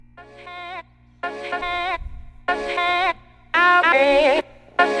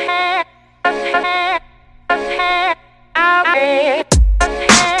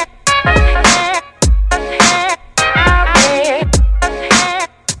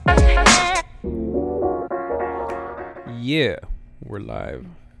Yeah, we're live.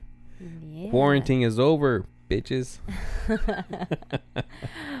 Yeah. Quarantine is over, bitches.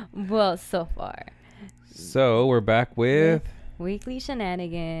 Well, so far. So we're back with Weekly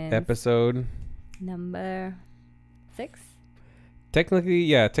Shenanigans. episode. Number 6?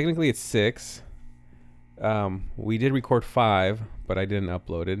 Technically it's 6. We did record 5, but I didn't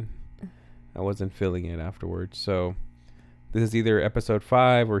upload it. I wasn't feeling it afterwards. So this is either episode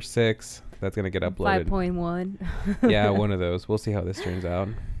 5 or 6 that's gonna get uploaded. 5.1. Yeah, one of those. We'll see how this turns out.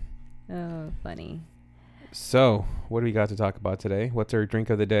 Oh, funny. So, what do we got to talk about today? What's our drink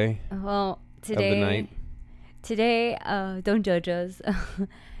of the day? Well, today. Of the night? Today, don't judge us.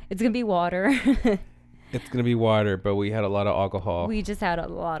 It's gonna be water. It's gonna be water, but we had a lot of alcohol. We just had a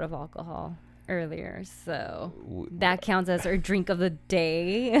lot of alcohol earlier, so that counts as our drink of the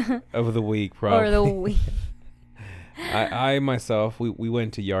day. Of the week, probably. Or the week. I myself, we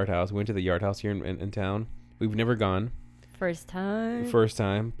went to Yard House. We went to the Yard House here in town. We've never gone. First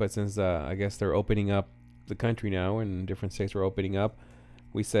time, but since I guess they're opening up the country now and different states are opening up,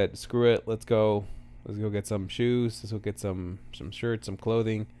 we said screw it, let's go get some shoes, let's go get some shirts, some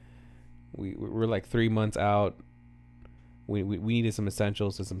clothing. We're like 3 months out. We needed some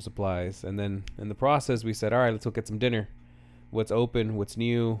essentials and some supplies, and then in the process we said, all right, let's go get some dinner. What's open, what's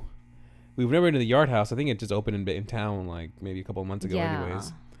new. We've never been to the Yard House. I think it just opened in town like maybe a couple of months ago. Yeah.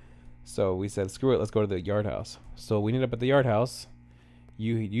 Anyways, so we said screw it, let's go to the Yard House. So we ended up at the Yard House.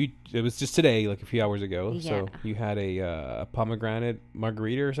 You it was just today, like a few hours ago. Yeah. So you had a pomegranate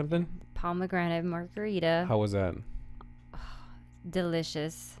margarita or something. Pomegranate margarita. How was that?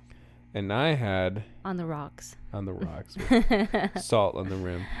 Delicious. And I had On the rocks. with salt on the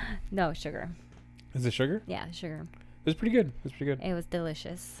rim. No, sugar. Is it sugar? Yeah, sugar. It was pretty good. It was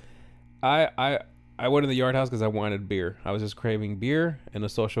delicious. I went to the Yard House because I wanted beer. I was just craving beer and a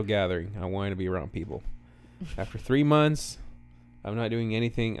social gathering. I wanted to be around people. After 3 months, I'm not doing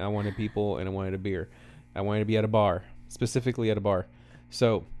anything. I wanted people and I wanted a beer. I wanted to be at a bar, specifically at a bar.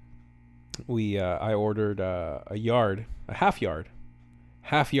 So I ordered a half yard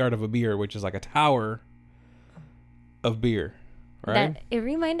of a beer, which is like a tower of beer, right?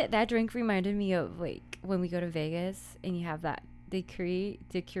 That drink reminded me of like when we go to Vegas and you have that daiquiri.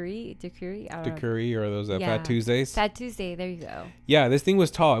 Daiquiri or those Yeah. Fat Tuesdays. Fat Tuesday. There you go. Yeah, this thing was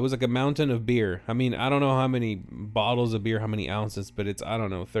tall. It was like a mountain of beer. I mean, I don't know how many bottles of beer, how many ounces, but it's, I don't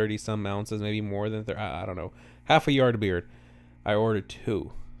know, 30 some ounces, maybe more than 30. I don't know. Half a yard of beer. I ordered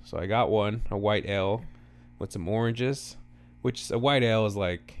 2. So I got one, a white ale with some oranges, which a white ale is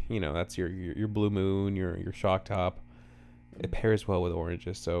like, you know, that's your Blue Moon, your Shock Top. It pairs well with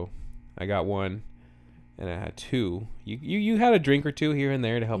oranges. So I got one. And I had 2. You had a drink or 2 here and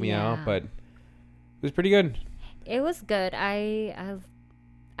there to help me out, but it was pretty good. It was good. I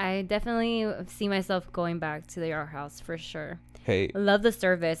definitely see myself going back to the Yard House for sure. Hey, Love the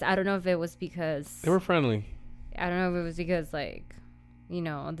service. I don't know if it was because they were friendly. I don't know if it was because like, you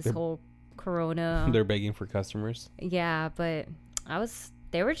know, this whole Corona. They're begging for customers. Yeah, but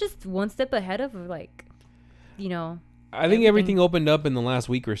they were just one step ahead of like, you know. I think everything opened up in the last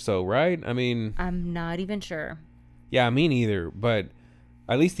week or so, right? I mean, I'm not even sure. Yeah, me neither. But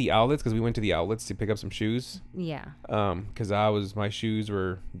at least the outlets, because we went to the outlets to pick up some shoes. Yeah. Because my shoes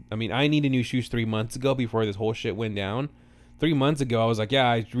were. I mean, I needed new shoes 3 months ago before this whole shit went down. 3 months ago, I was like, yeah,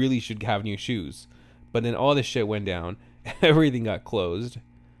 I really should have new shoes. But then all this shit went down. Everything got closed.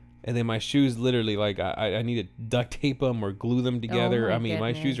 And then my shoes literally, like, I need to duct tape them or glue them together. Oh, I mean,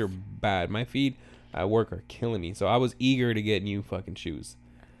 my shoes are bad. My feet at work are killing me. So I was eager to get new fucking shoes.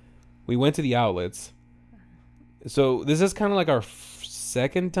 We went to the outlets. So this is kind of like our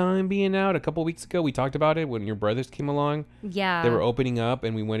second time being out. A couple weeks ago, we talked about it when your brothers came along. Yeah. They were opening up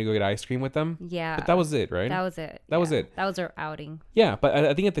and we went to go get ice cream with them. Yeah. But that was it, right? That was it. That was it. That was our outing. Yeah, but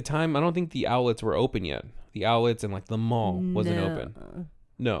I think at the time, I don't think the outlets were open yet. The outlets and like the mall wasn't open.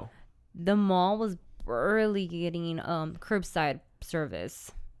 No. The mall was barely getting curbside service.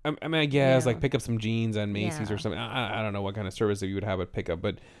 I mean, I guess like pick up some jeans at Macy's or something. I don't know what kind of service that you would have at pickup,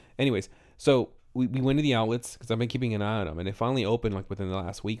 but anyways, so we went to the outlets because I've been keeping an eye on them, and they finally opened like within the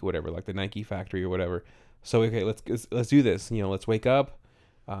last week or whatever, like the Nike factory or whatever. So okay, let's do this. You know, let's wake up.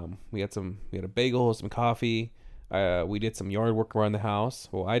 We had a bagel, some coffee. We did some yard work around the house.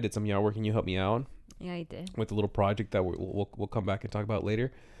 Well, I did some yard work and you helped me out. Yeah, I did. With a little project that we'll come back and talk about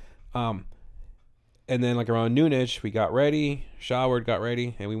later. And then like around noonish, we got ready, showered, got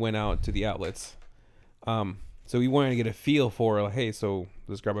ready, and we went out to the outlets. So we wanted to get a feel for, like, hey, so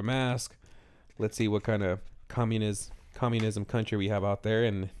let's grab a mask. Let's see what kind of communism country we have out there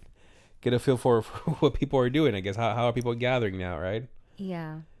and get a feel for what people are doing. I guess how are people gathering now, right?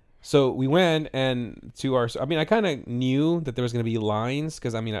 Yeah. So we went and to our. I mean, I kind of knew that there was gonna be lines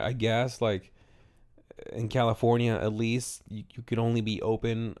because I mean, I guess like in California at least you could only be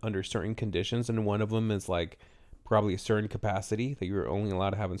open under certain conditions, and one of them is like probably a certain capacity that you're only allowed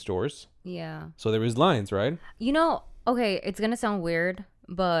to have in stores. Yeah. So there was lines, right? Okay, it's gonna sound weird,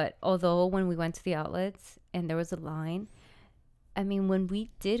 but although when we went to the outlets and there was a line, I mean, when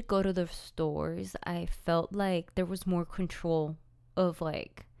we did go to the stores, I felt like there was more control of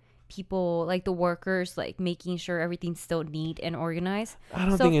like people, like the workers, like making sure everything's still neat and organized. I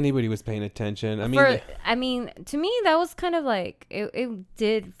don't think anybody was paying attention. I mean, to me, that was kind of like it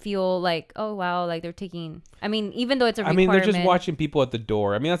did feel like, oh wow, like they're taking. I mean, even though it's a requirement. I mean, they're just watching people at the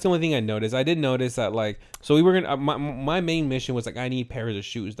door. I mean, that's the only thing I noticed. I did notice that, like, so we were gonna. My main mission was like, I need pairs of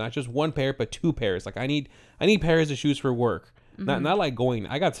shoes, not just one pair, but two pairs. Like, I need pairs of shoes for work. Mm-hmm. Not like going.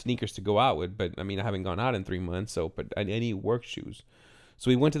 I got sneakers to go out with, but I mean, I haven't gone out in 3 months. So, but I need work shoes. So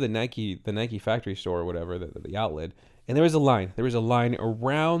we went to the Nike factory store or whatever, the outlet, and there was a line. There was a line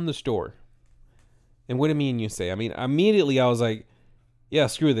around the store. And what do you mean you say? I mean, immediately I was like, yeah,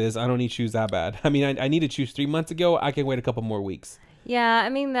 screw this. I don't need shoes that bad. I mean, I needed shoes 3 months ago. I can wait a couple more weeks. Yeah, I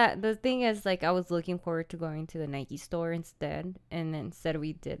mean, that the thing is, like, I was looking forward to going to the Nike store instead. And instead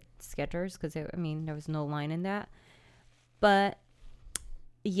we did Skechers because, I mean, there was no line in that. But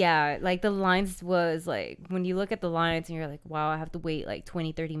yeah, like the lines was like, when you look at the lines and you're like, wow, I have to wait like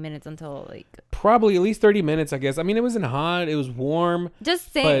 20-30 minutes until like probably at least 30 minutes, I guess. I mean, it wasn't hot, it was warm,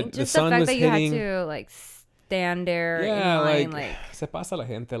 just saying, just the fact that you hitting. had to like stand there in line, like se pasa la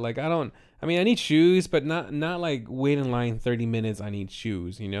gente. Like, I need shoes, but not like wait in line 30 minutes. I need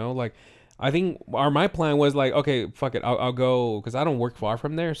shoes, you know. Like, I think my plan was like, okay, fuck it, I'll go, because I don't work far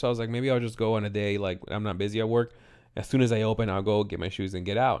from there. So I was like, maybe I'll just go on a day like I'm not busy at work. As soon as I open, I'll go get my shoes and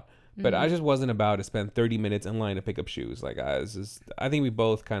get out. But I just wasn't about to spend 30 minutes in line to pick up shoes. Like, I think we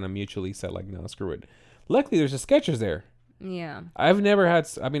both kind of mutually said, like, no, screw it. Luckily, there's a Skechers there. Yeah. I've never had,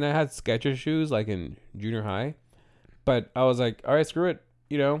 I had Skechers shoes, like, in junior high. But I was like, all right, screw it.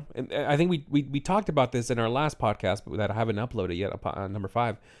 You know? And I think we talked about this in our last podcast, but that I haven't uploaded yet, number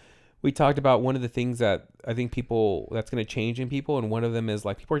 5. We talked about one of the things that I think that's going to change in people. And one of them is,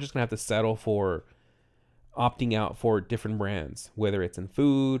 like, people are just going to have to settle for opting out for different brands, whether it's in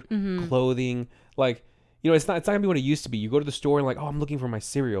food, clothing. Like, you know, it's not gonna be what it used to be. You go to the store and like, oh, I'm looking for my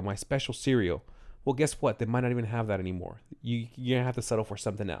cereal, my special cereal. Well, guess what? They might not even have that anymore. You're gonna have to settle for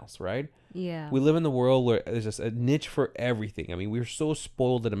something else, right? Yeah. We live in the world where there's just a niche for everything. I mean, we're so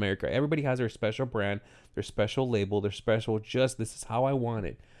spoiled in America. Everybody has their special brand, their special label, their special this is how I want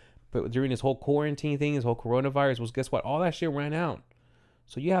it. But during this whole quarantine thing, this whole coronavirus, well, guess what? All that shit ran out.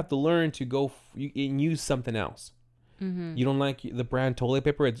 So you have to learn to go and use something else. Mm-hmm. You don't like the brand toilet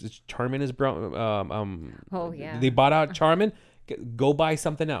paper? It's Charmin is brown. Oh yeah. They bought out Charmin. Go buy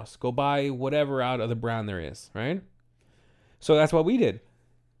something else. Go buy whatever out of the brand there is, right? So that's what we did.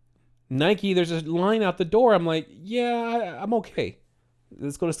 Nike, there's a line out the door. I'm like, yeah, I'm okay.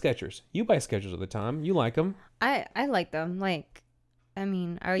 Let's go to Skechers. You buy Skechers all the time. You like them. I like them. Like, I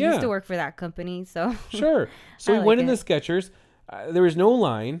mean, I used to work for that company, so sure. So we went into Skechers. There was no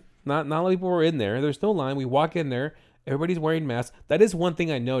line. Not a lot of people were in there. There's no line. We walk in there. Everybody's wearing masks. That is one thing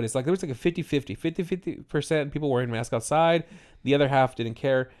I noticed. Like, there was like a 50% people wearing masks outside. The other half didn't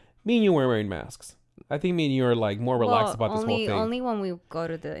care. Me and you were wearing masks. I think me and you are like more relaxed about this whole thing. Only when we go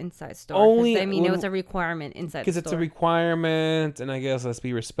to the inside store. It was a requirement inside the store. Because it's a requirement, and I guess let's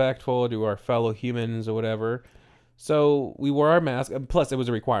be respectful to our fellow humans or whatever. So we wore our mask, and plus it was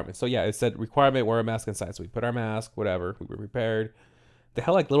a requirement. So yeah, it said requirement, wear a mask inside. So we put our mask, whatever. We were prepared. They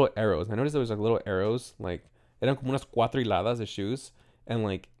had like little arrows. I noticed there was like little arrows, like eran como unas 4 hiladas of shoes, and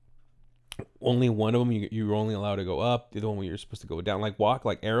like only one of them you were only allowed to go up. The other one you're supposed to go down, like walk,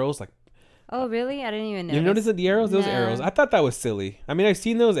 like arrows, like. Oh really? I didn't even know. You noticed the arrows? Those arrows. I thought that was silly. I mean, I've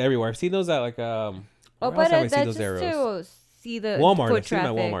seen those everywhere. I've seen those at like but that's just to see the Walmart. foot I've seen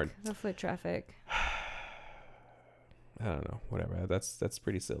traffic. them at Walmart. The foot traffic. I don't know. Whatever. That's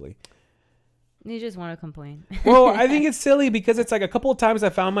pretty silly. You just want to complain. Well, I think it's silly because it's like a couple of times I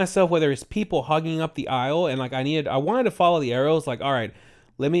found myself where there's people hugging up the aisle, and like I wanted to follow the arrows. Like, all right,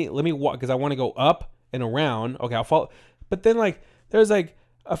 let me walk because I want to go up and around. Okay, I'll follow. But then like there's like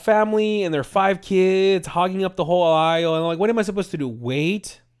a family and their 5 kids hogging up the whole aisle, and I'm like, what am I supposed to do?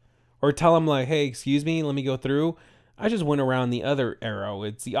 Wait, or tell them like, hey, excuse me, let me go through. I just went around the other arrow.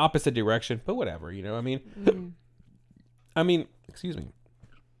 It's the opposite direction, but whatever, you know. I mean. Mm-hmm. I mean, excuse me.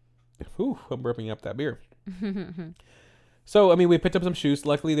 Ooh, I'm burping up that beer. So, I mean, we picked up some shoes.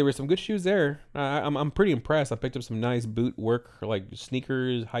 Luckily, there were some good shoes there. I'm pretty impressed. I picked up some nice boot work, like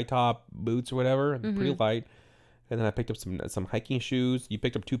sneakers, high top boots or whatever. Mm-hmm. Pretty light. And then I picked up some hiking shoes. You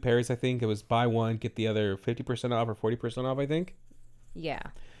picked up 2 pairs, I think. It was buy one, get the other 50% off or 40% off, I think. Yeah.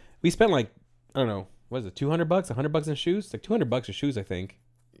 We spent like, I don't know, what is it, $200, $100 in shoes? Like $200 in shoes, I think.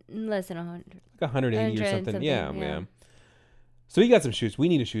 Less than 100. Like 180 or something. Yeah, yeah, man. So we got some shoes. We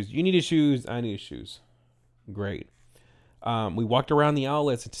needed shoes. You needed shoes. I needed shoes. Great. We walked around the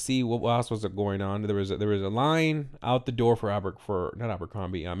outlets to see what else was going on. There was a line out the door for not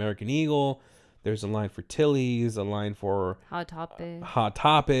Abercrombie, American Eagle. There's a line for Tilly's, a line for Hot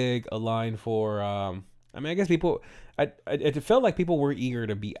Topic, a line for. I mean, I guess people. It felt like people were eager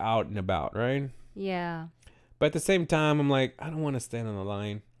to be out and about, right? Yeah. But at the same time, I'm like, I don't want to stand on the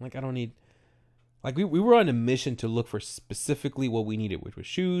line. Like, I don't need. Like, we were on a mission to look for specifically what we needed, which was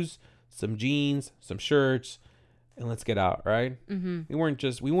shoes, some jeans, some shirts, and let's get out, right? Mm-hmm.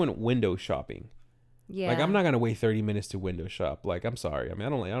 We weren't window shopping. Yeah. Like, I'm not gonna wait 30 minutes to window shop. Like, I'm sorry. I mean, I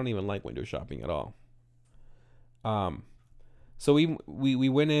don't even like window shopping at all. So we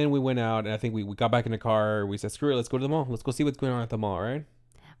went in, we went out, and I think we got back in the car. We said, screw it, let's go to the mall. Let's go see what's going on at the mall, right?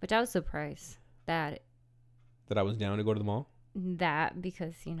 Which I was surprised that I was down to go to the mall.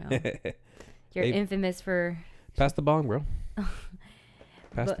 Because you're infamous for pass the bong, bro.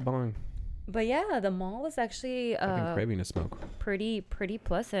 The bong. But yeah, the mall was actually I've been craving to smoke. Pretty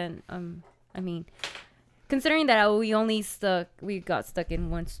pleasant. I mean, considering that we got stuck in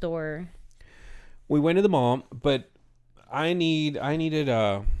one store. We went to the mall, but I needed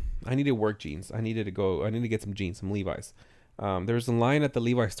work jeans. I needed to get some jeans, some Levi's. There was a line at the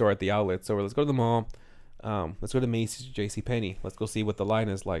Levi's store at the outlet, so let's go to the mall. Let's go to Macy's, JCPenney. Let's go see what the line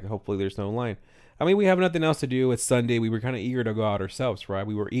is like. Hopefully there's no line. I mean, we have nothing else to do. It's Sunday. We were kind of eager to go out ourselves, right?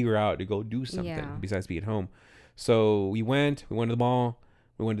 We were eager out to go do something besides be at home. So we went to the mall.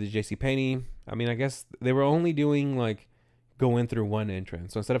 We went to the JCPenney. I mean, I guess they were only doing like go in through one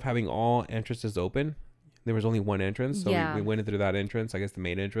entrance. So instead of having all entrances open, there was only one entrance. So we went in through that entrance, I guess the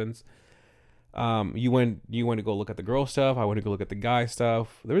main entrance. You went to go look at the girl stuff. I went to go look at the guy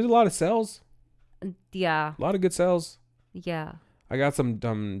stuff. There was a lot of sales. Yeah. A lot of good sales. Yeah. I got some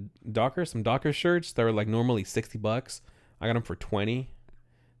Docker shirts that were like normally $60. I got them for $20.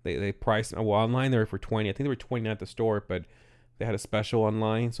 They priced online they were for $20. I think they were $20 at the store, but they had a special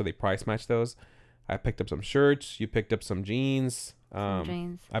online, so they price matched those. I picked up some shirts. You picked up some jeans.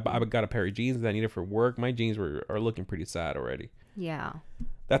 Jeans. I got a pair of jeans that I needed for work. My jeans are looking pretty sad already. Yeah.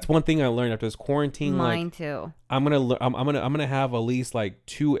 That's one thing I learned after this quarantine. Mine too. I'm gonna have at least like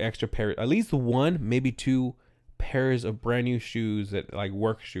 2 extra pairs, at least 1, maybe 2 pairs of brand new shoes that like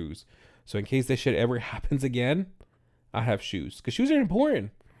work shoes. So in case this shit ever happens again, I have shoes because shoes are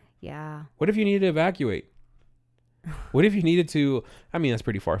important. Yeah. What if you needed to evacuate? What if you needed to? I mean, that's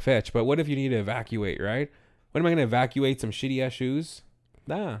pretty far fetched. But what if you need to evacuate? Right? When am I gonna evacuate some shitty ass shoes?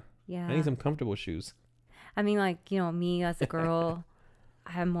 Nah. Yeah. I need some comfortable shoes. I mean, like, me as a girl,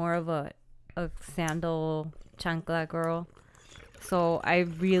 I'm more of a sandal chancla girl. So I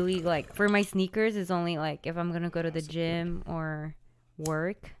really like, for my sneakers, it's only like if I'm going to go to the gym or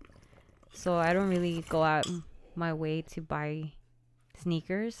work. So I don't really go out my way to buy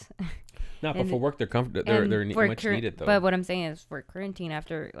sneakers. No, but for work, they're comfortable. They're much needed, though. But what I'm saying is for quarantine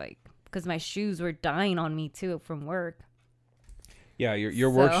after, like, because my shoes were dying on me, too, from work. Yeah, your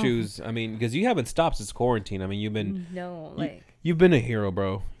work shoes. I mean, because you haven't stopped since quarantine. I mean, you've been you've been a hero,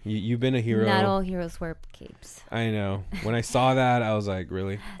 bro. You've been a hero. Not all heroes wear capes. I know. When I saw that, I was like,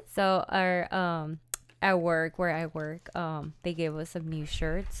 really? So our at work where I work, they gave us some new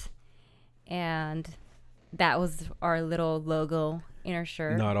shirts, and that was our little logo in our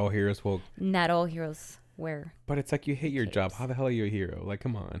shirt. Not all heroes will. Not all heroes wear. But it's like you hate your job. How the hell are you a hero? Like,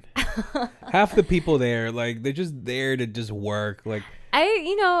 come on. Half the people there, like, they're just there to just work. Like,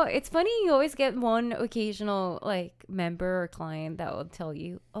 it's funny. You always get one occasional like member or client that will tell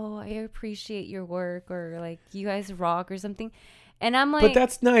you, "Oh, I appreciate your work," or like, "You guys rock," or something. And I'm like, but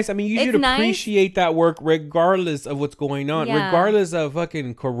that's nice. I mean, you should appreciate that work regardless of what's going on, regardless of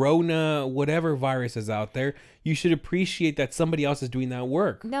fucking corona, whatever virus is out there. You should appreciate that somebody else is doing that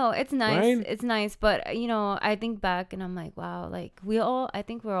work. No, it's nice. Right? It's nice. But, I think back and I'm like, wow, like I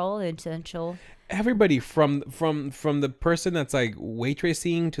think we're all essential. Everybody from the person that's like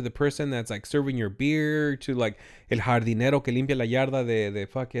waitressing to the person that's like serving your beer to like el jardinero que limpia la yarda de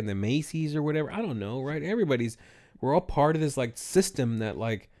fucking the Macy's or whatever. I don't know, right? We're all part of this like system that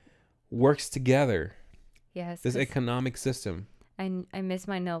like works together. Yes. This economic system. I miss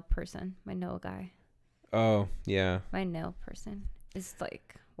my nail person, my nail guy. Oh, yeah. My nail person is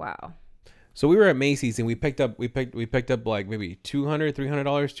like, wow. So we were at Macy's and we picked up like maybe $200, $300,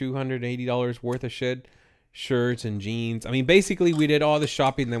 $280 worth of shit, shirts and jeans. I mean, basically we did all the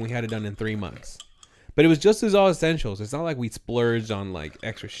shopping that we had it done in 3 months. But it was just as all essentials. It's not like we splurged on like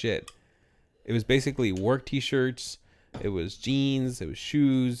extra shit. It was basically work t-shirts. It was jeans. It was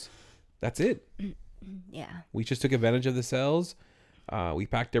shoes. That's it. Yeah. We just took advantage of the sales. We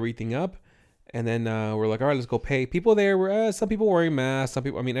packed everything up. And then we're like, all right, let's go pay. People there were some people wearing masks. Some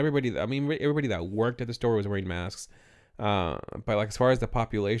people, everybody that worked at the store was wearing masks. But like as far as the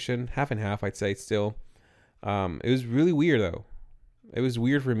population, half and half, I'd say still. It was really weird though. It was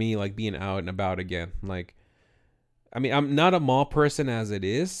weird for me, like being out and about again. Like, I'm not a mall person as it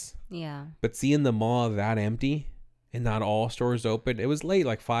is. Yeah. But seeing the mall that empty and not all stores open, it was late,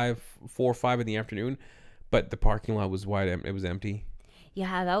 like 4 or 5 in the afternoon, but the parking lot was it was empty.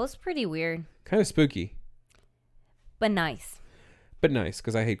 Yeah, that was pretty weird. Kind of spooky. But nice. But nice,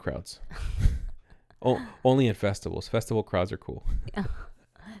 because I hate crowds. Only at festivals. Festival crowds are cool.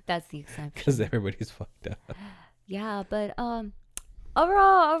 That's the exception. Because everybody's fucked up. Yeah, but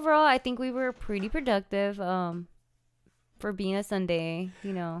overall, I think we were pretty productive for being a Sunday,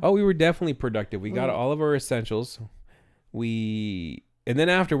 you know. Oh, we were definitely productive. We got all of our essentials. And then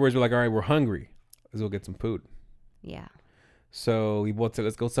afterwards, we're like, all right, we're hungry. Let's go get some food. Yeah. So we both said,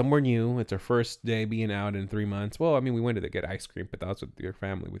 let's go somewhere new. It's our first day being out in 3 months. Well, we went to get ice cream, but that was with your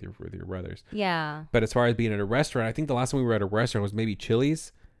family, with your brothers. Yeah. But as far as being at a restaurant, I think the last time we were at a restaurant was maybe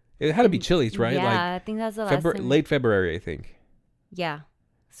Chili's. It had to be Chili's, right? Yeah, like I think that's the last time. Late February, I think. Yeah.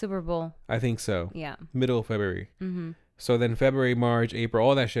 Super Bowl. I think so. Yeah. Middle of February. Mm-hmm. So then February, March, April,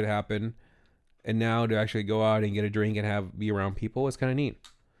 all that shit happened. And now to actually go out and get a drink and be around people is kind of neat.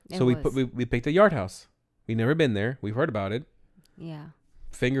 So we picked a Yard House. We've never been there. We've heard about it. Yeah.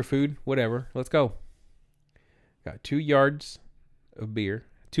 Finger food, whatever. Let's go. Got 2 yards of beer,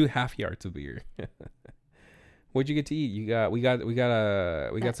 2 half yards of beer. What'd you get to eat? We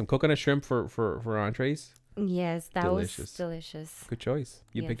got some coconut shrimp for entrees. Yes, that was delicious. Good choice.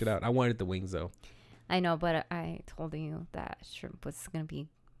 You picked it out. I wanted the wings though. I know, but I told you that shrimp was gonna be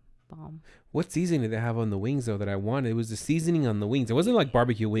bomb. What seasoning did they have on the wings though that I wanted? It was the seasoning on the wings. It wasn't like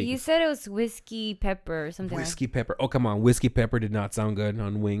barbecue wings. You said it was whiskey pepper or something. Whiskey pepper. Oh come on, whiskey pepper did not sound good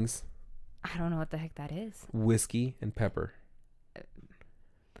on wings. I don't know what the heck that is. Whiskey and pepper.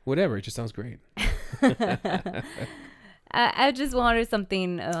 Whatever. It just sounds great. I just wanted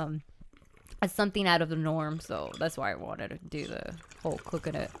something something out of the norm, so that's why I wanted to do the whole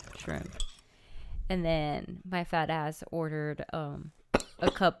coconut shrimp. And then my fat ass ordered a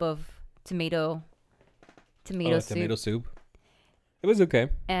cup of tomato soup. Tomato soup. It was okay.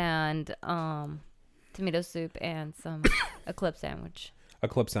 And tomato soup and a club sandwich. A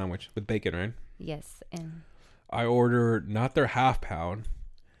club sandwich with bacon, right? Yes, and I ordered not their half pound.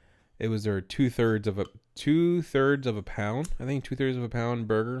 It was their 2/3 of a pound. I think 2/3 of a pound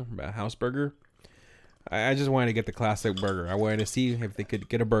burger, a house burger. I just wanted to get the classic burger. I wanted to see if they could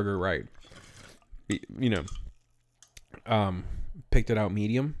get a burger right. Picked it out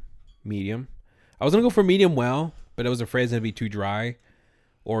medium. I was gonna go for medium well, but I was afraid it's gonna be too dry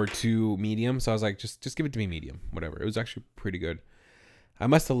or too medium. So I was like, just give it to me medium, whatever. It was actually pretty good. I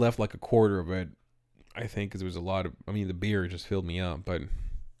must have left like a quarter of it, I think, because there was a lot of. The beer just filled me up, but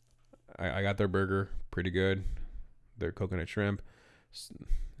I got their burger pretty good. Their coconut shrimp.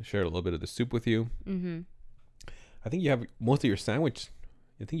 Shared a little bit of the soup with you. Mm-hmm. I think you have most of your sandwich.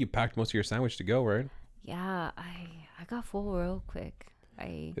 I think you packed most of your sandwich to go, right? Yeah, I got full real quick.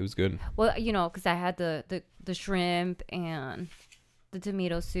 It was good. Well, because I had the shrimp and the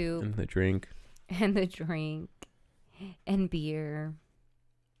tomato soup and the drink and beer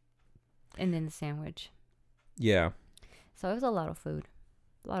and then the sandwich. Yeah. So it was a lot of food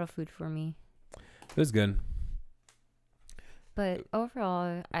for me. It was good. But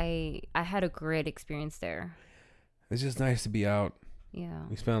overall, I had a great experience there. It's just nice to be out. Yeah.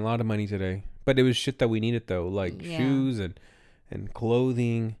 We spent a lot of money today. But it was shit that we needed though, like shoes and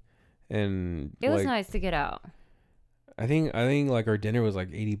clothing and it was nice to get out. I think like our dinner was like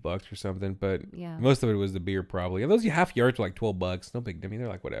 $80 or something, but yeah, most of it was the beer probably. And those half yards were like $12. No big. They're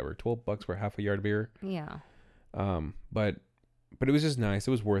like whatever. $12 for half a yard of beer. Yeah. But it was just nice.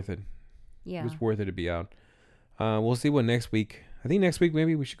 It was worth it. Yeah. It was worth it to be out. We'll see what next week. I think next week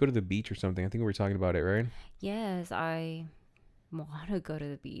maybe we should go to the beach or something. I think we were talking about it, right? Yes, I want to go to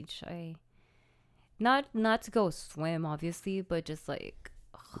the beach. Not to go swim, obviously, but just like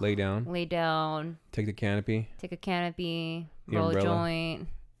lay down. Take a canopy. Roll a joint.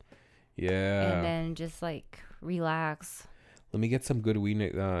 Yeah. And then just like relax. Let me get some good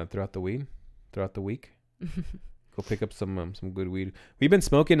weed throughout the week. Go pick up some good weed. We've been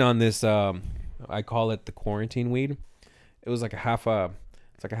smoking on this. I call it the quarantine weed. It was like it's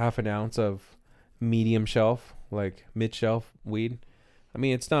like a half an ounce of medium shelf, like mid shelf weed.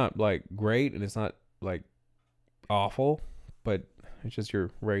 It's not like great and it's not like awful, but it's just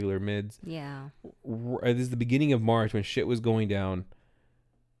your regular mids. Yeah. This is the beginning of March when shit was going down.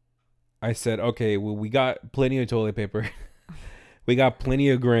 I said, okay, well, we got plenty of toilet paper. We got plenty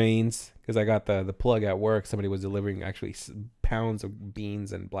of grains because I got the plug at work. Somebody was delivering actually pounds of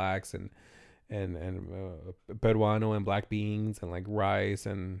beans and blacks and peruano and black beans and like rice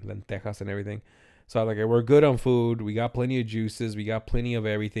and lentejas and everything. So I was like, we're good on food. We got plenty of juices. We got plenty of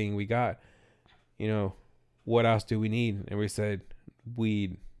everything. We got, what else do we need? And we said,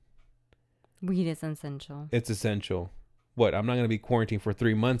 weed. Weed is essential. It's essential. What? I'm not going to be quarantined for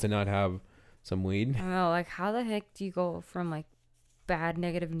 3 months and not have some weed. I don't know. Like, how the heck do you go from like bad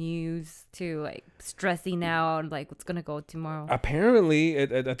negative news to like stressing out, like what's gonna go tomorrow? Apparently,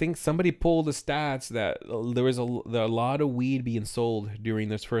 I think somebody pulled the stats that there was a lot of weed being sold during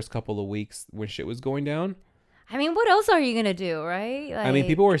this first couple of weeks when shit was going down. I mean, what else are you gonna do, right? Like, I mean,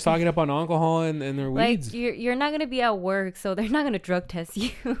 people were stocking up on alcohol and their weeds. Like, you're not gonna be at work, so they're not gonna drug test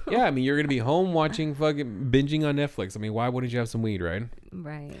you. Yeah, I mean, you're gonna be home watching fucking binging on Netflix. I mean, why wouldn't you have some weed, right?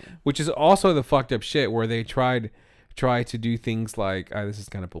 Right. Which is also the fucked up shit where they try to do things like this is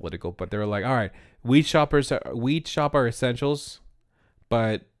kind of political, but they were like, all right, weed shop are essentials,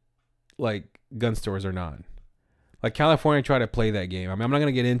 but like gun stores are not. Like California tried to play that game. I mean, I'm not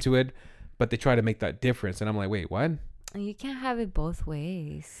gonna get into it, but they try to make that difference, and I'm like, wait, what? You can't have it both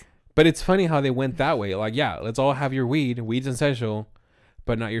ways. But it's funny how they went that way. Like, yeah, let's all have your weed. Weed's essential,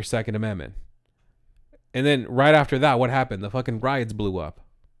 but not your Second Amendment. And then right after that, what happened? The fucking riots blew up.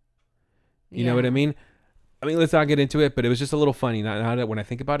 You know what I mean? I mean, let's not get into it, but it was just a little funny. Now that when I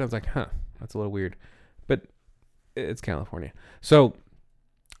think about it, I was like, huh, that's a little weird. But it's California. So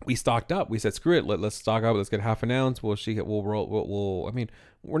we stocked up. We said, screw it. Let's stock up. Let's get half an ounce. We'll roll. I mean,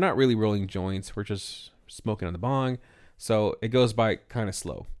 we're not really rolling joints. We're just smoking on the bong. So it goes by kind of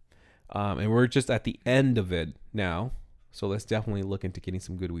slow. And we're just at the end of it now. So let's definitely look into getting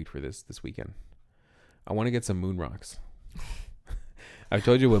some good weed for this weekend. I want to get some moon rocks. I've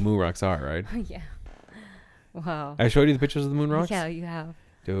told you what moon rocks are, right? Yeah. Wow. I showed you the pictures of the moon rocks? Yeah, you have.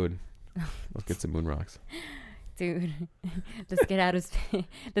 Dude, let's get some moon rocks. Dude, let's get out of space.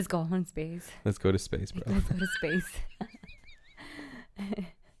 Let's go on space. Let's go to space, bro. Let's go to space.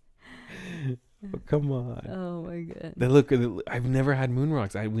 Oh, come on. Oh my god. They look. I've never had moon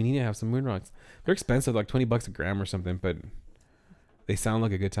rocks. We need to have some moon rocks. They're expensive, like $20 a gram or something, but they sound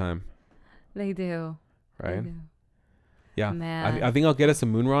like a good time. They do. Right? They do. Yeah. Man. I think I'll get us some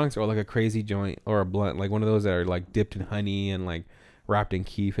moon rocks or like a crazy joint or a blunt, like one of those that are like dipped in honey and like wrapped in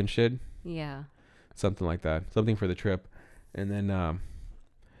keef and shit. Yeah. Something like that. Something for the trip. And then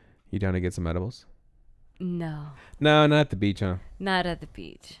you down to get some edibles? No. No, not at the beach, huh? Not at the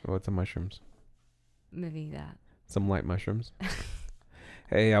beach. What's some mushrooms? Maybe that. Some light mushrooms.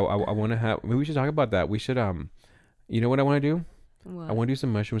 Hey, I want to have. Maybe we should talk about that. We should you know what I want to do? What? I want to do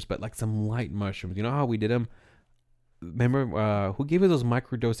some mushrooms, but like some light mushrooms. You know how we did them? Remember who gave us those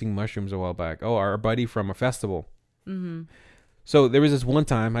microdosing mushrooms a while back? Oh, our buddy from a festival. Mm-hmm. So there was this one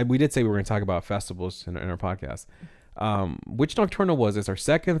time we did say we were going to talk about festivals in our podcast. Which nocturnal was this? Our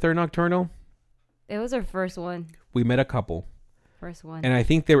second, third nocturnal? It was our first one. We met a couple. First one. And I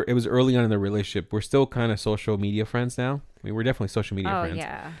think it was early on in the relationship. We're still kind of social media friends now. I mean, we're definitely social media friends. Oh,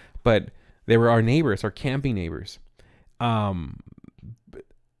 yeah. But they were our neighbors, our camping neighbors. I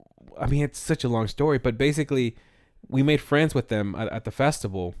mean, it's such a long story, but basically we made friends with them at the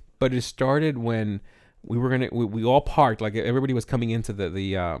festival. But it started when we all parked, like everybody was coming into it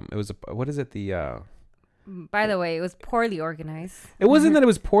was By the way, it was poorly organized. It wasn't that it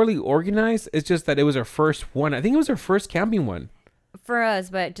was poorly organized. It's just that it was our first one. I think it was our first camping one. For us,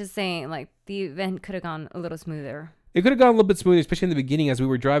 but just saying, like, the event could have gone a little smoother. It could have gone a little bit smoother, especially in the beginning as we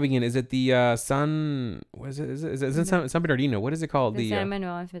were driving in. Is it the San? What is it? Is it San Bernardino? What is it called? The San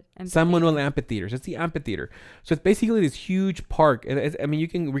Manuel Amphitheater. San Manuel Amphitheater. So it's the amphitheater. So it's basically this huge park. And I mean, you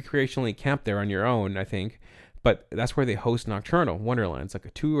can recreationally camp there on your own, I think. But that's where they host Nocturnal Wonderland. It's like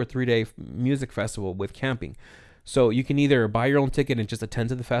a 2 or 3 day music festival with camping. So you can either buy your own ticket and just attend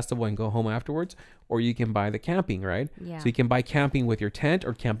to the festival and go home afterwards, or you can buy the camping, right? Yeah. So you can buy camping with your tent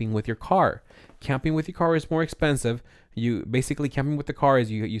or camping with your car. Camping with your car is more expensive. You basically camping with the car is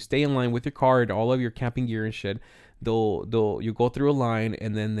you stay in line with your car and all of your camping gear and shit. You go through a line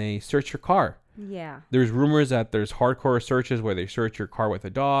and then they search your car. Yeah. There's rumors that there's hardcore searches where they search your car with a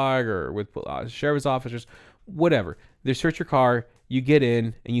dog or with sheriff's officers, whatever. They search your car, you get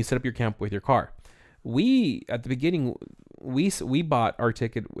in, and you set up your camp with your car. At the beginning, we bought our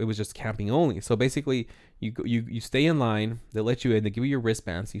ticket. It was just camping only. So basically, you stay in line. They let you in. They give you your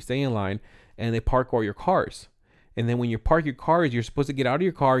wristbands. You stay in line, and they park all your cars. And then when you park your cars, you're supposed to get out of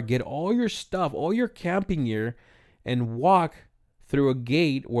your car, get all your stuff, all your camping gear, and walk through a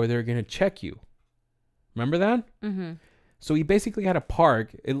gate where they're going to check you. Remember that? Mm-hmm. So we basically had a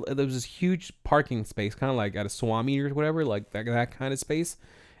park. There was this huge parking space, kind of like at a swap meet or whatever, like that kind of space.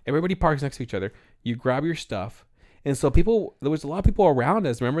 Everybody parks next to each other. You grab your stuff. And so there was a lot of people around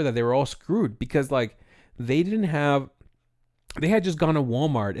us, remember, that they were all screwed because like they had just gone to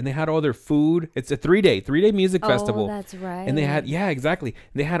Walmart and they had all their food. It's a 3-day music festival. Oh, that's right. And they had, yeah, exactly.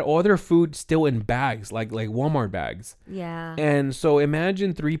 They had all their food still in bags, like Walmart bags. Yeah. And so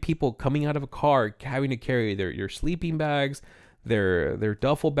imagine 3 people coming out of a car having to carry your sleeping bags, their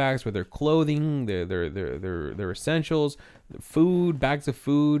duffel bags with their clothing, their essentials, food, bags of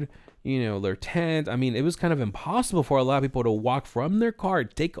food, their tent. I mean, it was kind of impossible for a lot of people to walk from their car,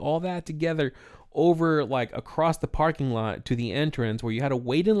 take all that together over like across the parking lot to the entrance where you had to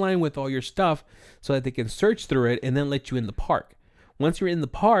wait in line with all your stuff so that they can search through it and then let you in the park. Once you're in the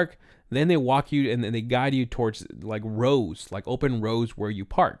park, then they walk you and then they guide you towards like rows, like open rows where you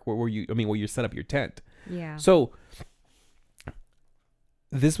park, where you set up your tent. Yeah. So I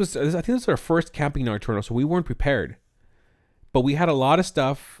think this was our first camping in Toronto, so we weren't prepared. But we had a lot of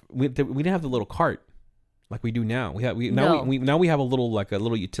stuff. We didn't have the little cart like we do now. We have a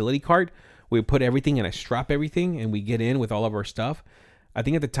little utility cart. We put everything and I strap everything and we get in with all of our stuff. I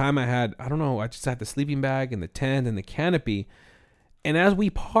think at the time I just had the sleeping bag and the tent and the canopy. And as we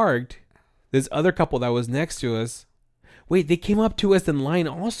parked, this other couple that was next to us, wait, they came up to us in line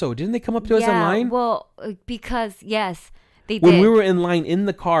also. Didn't they come up to us in line? Well, because yes, they did. When we were in line in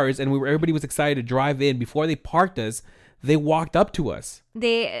the cars and everybody was excited to drive in, before they parked us, they walked up to us.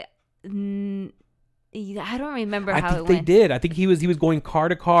 I don't remember how it went. I think they did. I think he was going car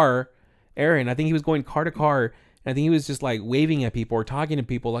to car. Aaron, I think he was going car to car. And I think he was just like waving at people or talking to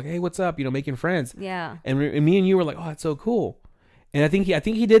people like, hey, what's up? Making friends. Yeah. And me and you were like, oh, that's so cool. And I think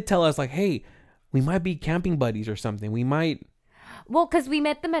he did tell us like, hey, we might be camping buddies or something. We might. Well, because we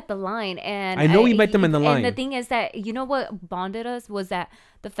met them at the line. And I know we met them in the line. And the thing is that, what bonded us was that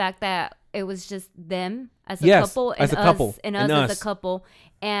the fact that it was just them as a couple. And us as a couple.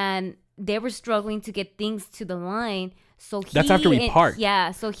 And they were struggling to get things to the line. So that's after we parked.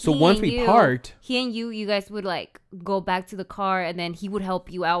 Yeah. So once we parked, he and you guys would like go back to the car, and then he would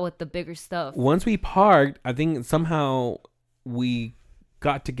help you out with the bigger stuff. Once we parked, I think somehow we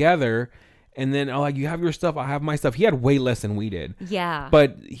got together, and then you have your stuff, I have my stuff. He had way less than we did. Yeah.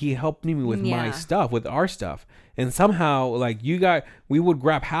 But he helped me with my stuff, with our stuff, and somehow we would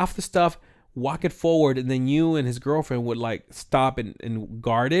grab half the stuff, walk it forward, and then you and his girlfriend would like stop and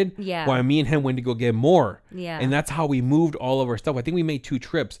guard it. Yeah. While me and him went to go get more. Yeah. And that's how we moved all of our stuff. I think we made 2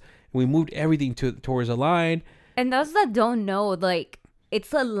 trips. We moved everything towards a line. And those that don't know, like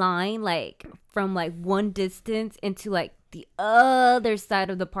it's a line like from like one distance into like the other side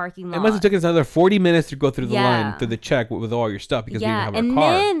of the parking lot. It must have taken us another 40 minutes to go through the line, through the check with all your stuff because we didn't have our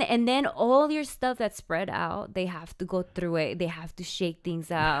car. And then all your stuff that's spread out, they have to go through it. They have to shake things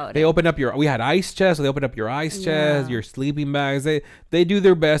out. They opened up we had ice chests, so they opened up your ice chest, your sleeping bags. They do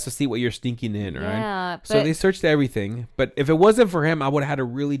their best to see what you're sneaking in, right? Yeah. So they searched everything. But if it wasn't for him, I would have had a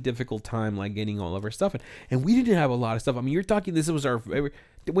really difficult time like getting all of our stuff in. And we didn't have a lot of stuff. I mean, you're talking, this was our...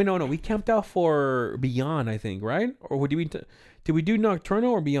 Wait, no. We camped out for Beyond, I think, right? Or did we do Nocturno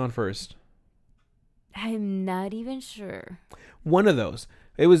or Beyond first? I'm not even sure. One of those.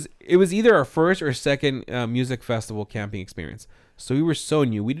 It was either our first or second music festival camping experience. So we were so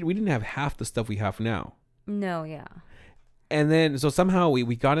new. We didn't have half the stuff we have now. No, yeah. And then so somehow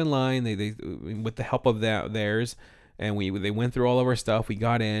we got in line. They with the help of theirs, and they went through all of our stuff. We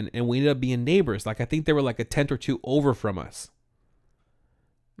got in, and we ended up being neighbors. Like I think they were like a tent or two over from us.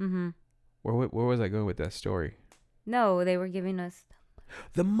 Mm-hmm. Where was I going with that story? No, they were giving us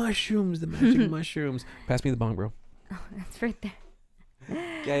the mushrooms, the magic mushrooms. Pass me the bong, bro. Oh, that's right there.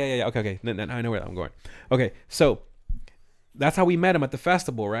 Yeah. Okay. No, I know where I'm going. Okay, so that's how we met him at the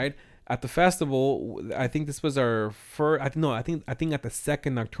festival, right? At the festival, I think this was our first. I think at the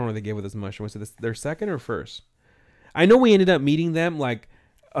second Nocturno they gave us mushrooms. Was it their second or first? I know we ended up meeting them like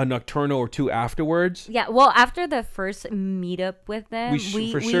a Nocturno or two afterwards. Yeah, well, after the first meetup with them,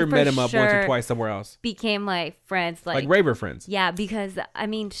 we met him up once or twice somewhere else. Became like friends, like raver friends. Yeah, because I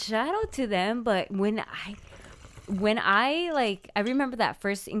mean, shout out to them. But when I remember that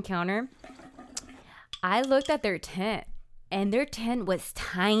first encounter, I looked at their tent, and their tent was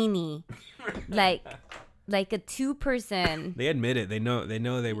tiny, like like a 2-person. They admit it. They know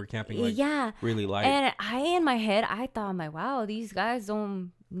they were camping like really light. And in my head, I thought, I'm like, wow, these guys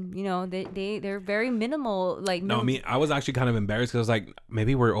don't, they're very minimal. Like, no, I mean, I was actually kind of embarrassed because I was like,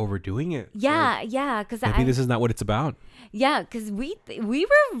 maybe we're overdoing it. Yeah, like, yeah. Because maybe this is not what it's about. Yeah, because we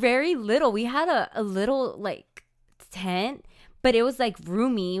were very little. We had a little like tent, but it was like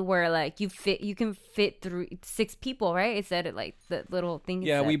roomy where like you can fit through 6 people, right? It said it like the little thing.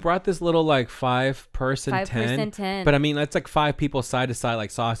 Yeah, we brought this little like 5-person tent. But I mean, that's like 5 people side to side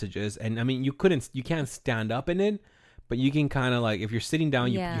like sausages. And I mean, you can't stand up in it, but you can kind of like, if you're sitting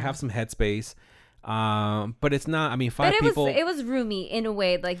down, you have some headspace. But it's not, I mean, 5 people. It was roomy in a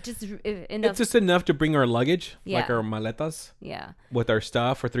way, like just enough. It's just enough to bring our luggage, like our maletas. Yeah. With our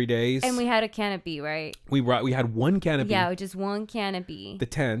stuff for 3 days. And we had a canopy, right? We had one canopy. Yeah, just one canopy. The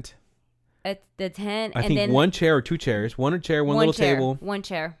tent. The tent. I think 1 chair or 2 chairs. One chair, one little table. 1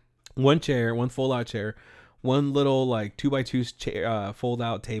 chair. 1 chair, 1 fold-out chair. 1 little like 2x2 chair,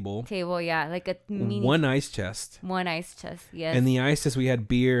 fold-out table. Yeah, like a mini. 1 ice chest. 1 ice chest, yes. And the ice chest, we had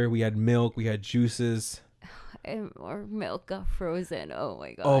beer, we had milk, we had juices. And our milk got frozen. Oh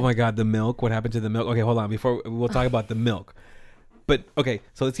my god. Oh my god, the milk. What happened to the milk? Okay, hold on. Before we'll talk about the milk. But okay,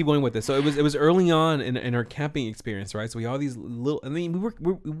 so let's keep going with this. So it was early on in our camping experience, right? So we had all these little. I mean,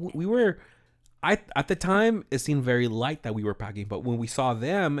 we were. At the time, it seemed very light that we were packing, but when we saw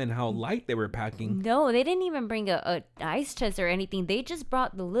them and how light they were packing, no, they didn't even bring a ice chest or anything. They just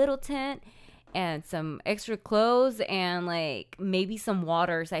brought the little tent and some extra clothes and like maybe some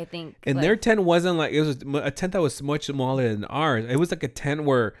waters, I think. And like, their tent wasn't like, it was a tent that was much smaller than ours. It was like a tent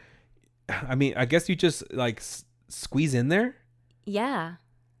where, I mean, I guess you just like squeeze in there. Yeah.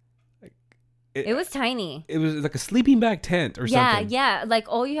 It was tiny. It was like a sleeping bag tent or something. Yeah. Like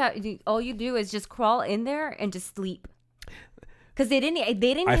all you do is just crawl in there and just sleep. Because they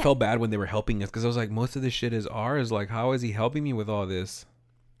didn't. I felt bad when they were helping us because I was like, most of this shit is ours. Like, how is he helping me with all this?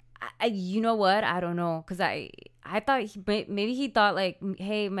 You know what? I don't know. Because I thought maybe he thought like,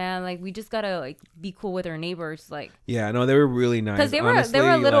 hey man, like we just gotta like be cool with our neighbors, like. Yeah, no, they were really nice. Because they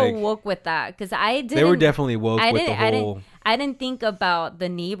were a little like, woke with that. Because I didn't. They were definitely woke with the whole. I didn't think about the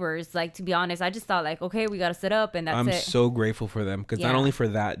neighbors. Like, to be honest, I just thought like, okay, we gotta sit up and that's it. I'm so grateful for them because not only for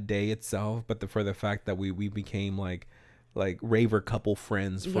that day itself, but for the fact that we became like raver couple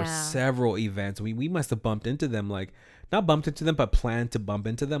friends for several events. We must have bumped into them, like not bumped into them, but planned to bump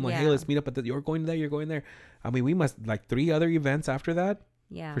into them. Like, hey, let's meet up at you're going there, you're going there. I mean, we must like 3 other events after that.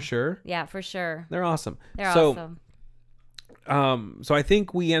 Yeah, for sure. Yeah, for sure. They're awesome. They're awesome. So I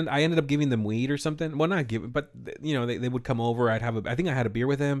think I ended up giving them weed or something. Well, not giving, but you know, they would come over. I think I had a beer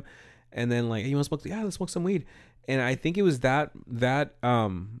with him, and then like, hey, you want to smoke? Yeah, let's smoke some weed. And I think it was that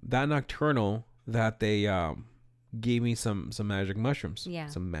nocturnal that they gave me some magic mushrooms. Yeah,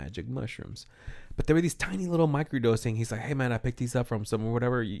 some magic mushrooms. But there were these tiny little microdosing. He's like, hey man, I picked these up from somewhere,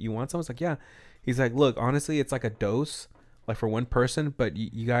 whatever. You want some? I was like, yeah. He's like, look, honestly, it's like a dose. Like for one person, but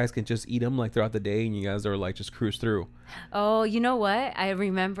you guys can just eat them like throughout the day, and you guys are like just cruise through. Oh, you know what? I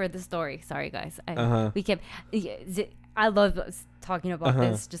remember the story. Sorry, guys. We kept. I love talking about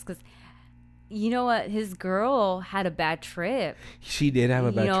this just because. You know what? His girl had a bad trip. She did have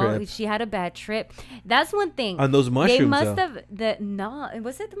a bad trip. She had a bad trip. That's one thing. On those mushrooms, they must have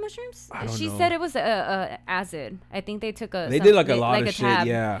was it the mushrooms? She said it was acid. I think they took They did like a lot of shit. Tab.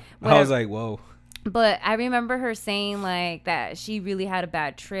 Yeah, whatever. I was like, whoa. But I remember her saying like that she really had a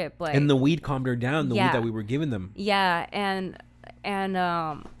bad trip. Like, and the weed calmed her down. The weed that we were giving them. Yeah, and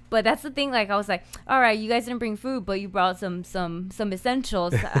but that's the thing. Like I was like, all right, you guys didn't bring food, but you brought some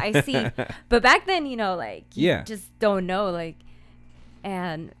essentials. I see. But back then, you know, like you just don't know, like,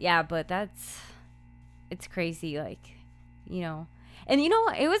 and yeah, but it's crazy, like, you know. And you know,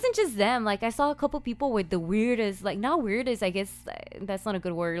 it wasn't just them. Like I saw a couple people with the weirdest, like not weirdest, I guess that's not a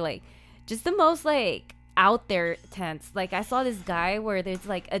good word, like. Just the most like out there tents. Like I saw this guy where there's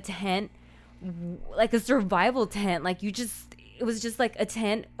like a tent, like a survival tent. Like it was just like a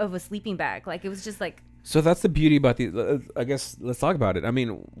tent of a sleeping bag. Like it was just like. So that's the beauty about these. I guess let's talk about it. I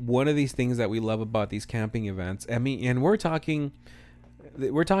mean, one of these things that we love about these camping events. I mean, and we're talking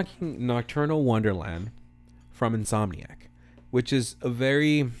Nocturnal Wonderland from Insomniac, which is a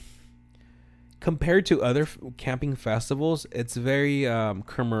very. Compared to other camping festivals, it's very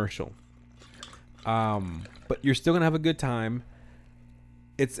commercial. But you're still gonna have a good time.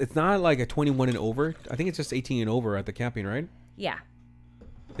 It's not like a 21 and over. I think it's just 18 and over at the camping, right? Yeah.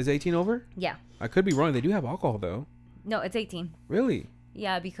 Is it 18 over? Yeah. I could be wrong. They do have alcohol though. No, it's 18. Really?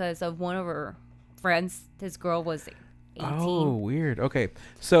 Yeah, because of one of her friends, his girl was 18. Oh, weird. Okay.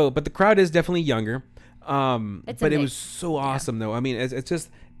 So, but the crowd is definitely younger. But it was so awesome though. I mean, it's just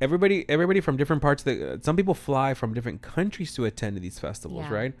everybody from different parts of the. Some people fly from different countries to attend to these festivals,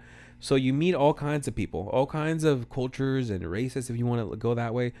 right? So you meet all kinds of people, all kinds of cultures and races, if you want to go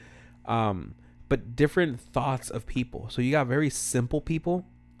that way. But different thoughts of people. So you got very simple people.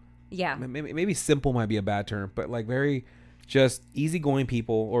 Yeah. Maybe simple might be a bad term, but like very just easygoing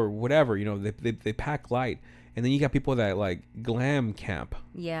people or whatever. You know, they pack light, and then you got people that like glam camp.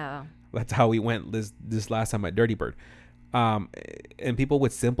 Yeah. That's how we went this last time at Dirty Bird. And people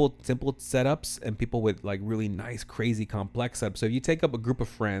with simple setups and people with like really nice, crazy, complex setups. So if you take up a group of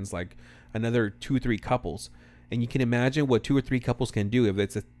friends, like another 2-3 couples, and you can imagine what 2 or 3 couples can do if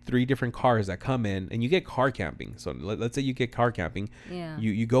it's 3 different cars that come in and you get car camping. So let's say you get car camping. Yeah.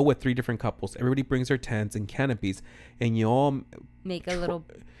 You go with 3 different couples. Everybody brings their tents and canopies, and you all make a little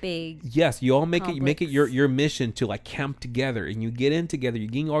big. Yes, you all make it your mission to like camp together, and you get in together. You're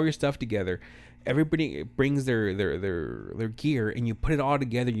getting all your stuff together. Everybody brings their gear, and you put it all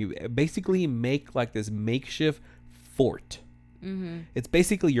together. You basically make like this makeshift fort. Mm-hmm. It's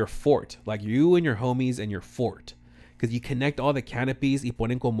basically your fort, like you and your homies and your fort, because you connect all the canopies y se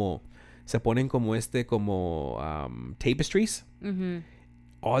ponen como tapestries. Mm-hmm.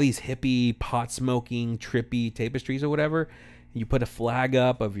 All these hippie, pot smoking, trippy tapestries or whatever. You put a flag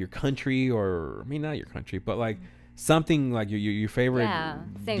up of your country, or I mean not your country, but like something like your favorite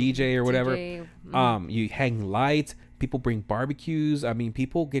DJ or whatever. DJ. You hang lights. People bring barbecues. I mean,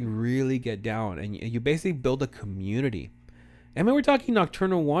 people can really get down, and you basically build a community. I mean, we're talking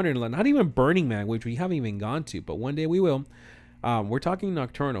Nocturnal Wonderland, not even Burning Man, which we haven't even gone to, but one day we will. We're talking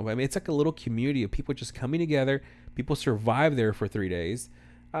Nocturnal. I mean, it's like a little community of people just coming together. People survive there for 3 days.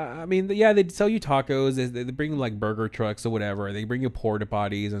 I mean, yeah, they sell you tacos. They bring like burger trucks or whatever. They bring you porta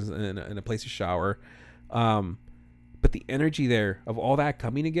potties and a place to shower. But the energy there of all that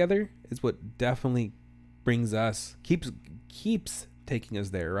coming together is what definitely brings us, keeps taking us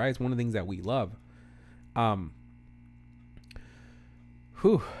there, right? It's one of the things that we love.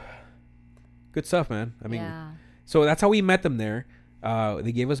 Good stuff, man. I mean, so that's how we met them there.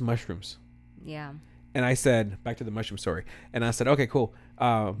 They gave us mushrooms. Yeah. And I said, back to the mushroom story. And I said, okay, cool.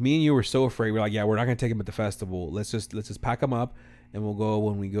 Me and you were so afraid. We're like, yeah, we're not gonna take them at the festival. Let's just pack them up, and we'll go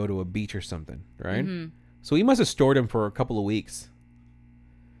when we go to a beach or something, right? Mm-hmm. So we must have stored them for a couple of weeks.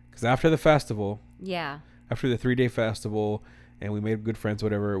 Because after the festival, after the 3-day festival, and we made good friends,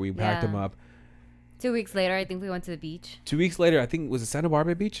 whatever, we packed them up. 2 weeks later, I think we went to the beach. 2 weeks later, I think, was it Santa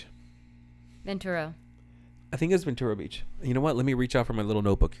Barbara Beach? Ventura. I think it's Ventura Beach. You know what? Let me reach out for my little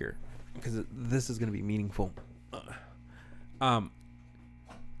notebook here, because this is going to be meaningful. Yeah,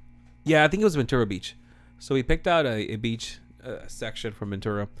 I think it was Ventura Beach. So we picked out a beach section from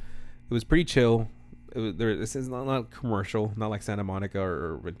Ventura. It was pretty chill. This is not commercial, not like Santa Monica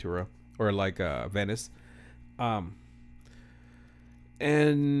or Ventura or like Venice. And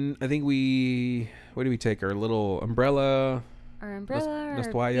I think what did we take? Our little umbrella. Our umbrella, our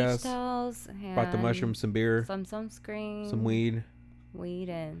toallas, beach towels. Bought the mushrooms, some beer. Some sunscreen. Some weed.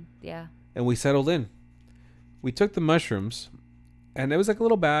 And And we settled in. We took the mushrooms, and it was like a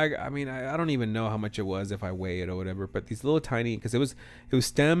little bag. I mean, I don't even know how much it was if I weigh it or whatever, but these little tiny, because it was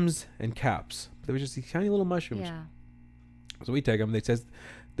stems and caps. There was just these tiny little mushrooms. Yeah. So we take them. They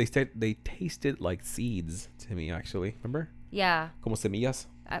tasted like seeds to me, actually. Remember? Yeah. Como semillas.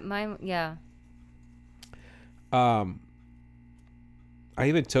 Yeah. I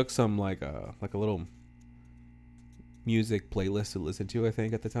even took some like a little music playlist to listen to, I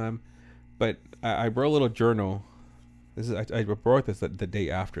think, at the time. But I wrote a little journal. I wrote this the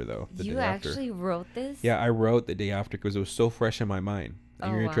day after, though. You actually wrote this? Yeah, I wrote the day after because it was so fresh in my mind.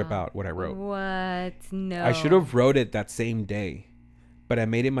 And you're gonna trip out what I wrote. What? No. I should have wrote it that same day, but I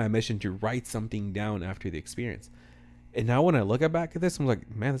made it my mission to write something down after the experience. And now when I look back at this, I'm like,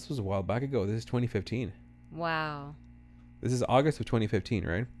 man, this was a while back ago. This is 2015. Wow. This is August of 2015,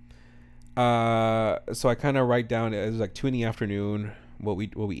 right? So I kind of write down. It was like 2 p.m. what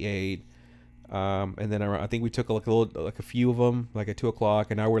we ate, and then I think we took a few of them, like at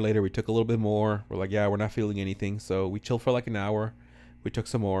 2:00. An hour later, we took a little bit more. We're like, yeah, we're not feeling anything, so we chilled for like an hour. We took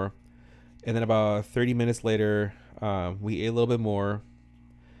some more, and then about 30 minutes later, we ate a little bit more.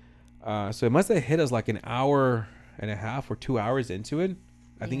 So it must have hit us like an hour and a half or 2 hours into it.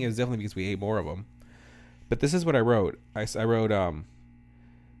 I think it was definitely because we ate more of them. But this is what I wrote. I wrote,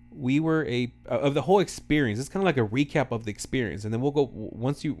 we were of the whole experience. It's kind of like a recap of the experience. And then we'll go,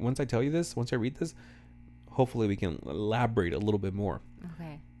 once I tell you this, once I read this, hopefully we can elaborate a little bit more.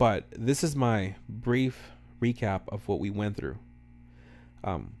 Okay. But this is my brief recap of what we went through.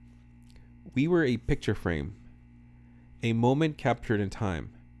 We were a picture frame, a moment captured in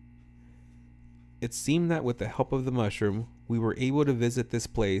time. it seemed that with the help of the mushroom, we were able to visit this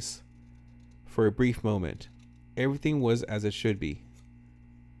place for a brief moment. Everything was as it should be.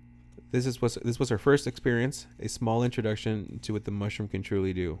 This was our first experience, a small introduction to what the mushroom can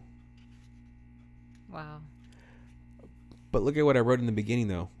truly do. Wow. But look at what I wrote in the beginning,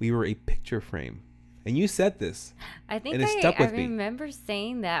 though. We were a picture frame. And you said this. I think and it stuck with me. remember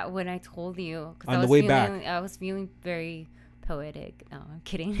saying that when I told you. On the way back. I was feeling very poetic. No, I'm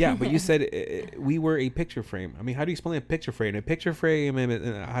kidding. Yeah, but you said we were a picture frame. I mean, how do you explain a picture frame? A picture frame,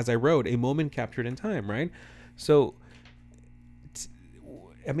 as I wrote, a moment captured in time, right? So,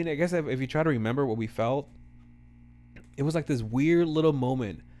 I mean, I guess if you try to remember what we felt, it was like this weird little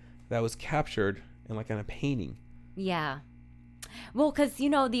moment that was captured in like in a painting. Yeah. Well, because, you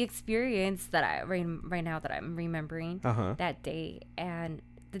know, the experience that I right now that I'm remembering that day and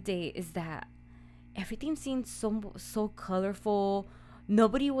the day is that everything seemed so colorful.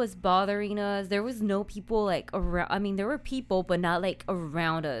 Nobody was bothering us. There was no people like around. I mean, there were people, but not like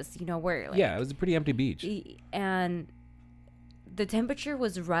around us, you know, where like. Yeah, it was a pretty empty beach. And the temperature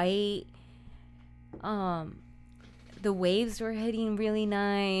was right. The waves were hitting really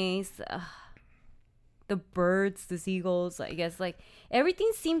nice. The birds, the seagulls, I guess, like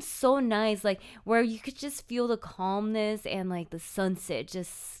everything seemed so nice, like where you could just feel the calmness and like the sunset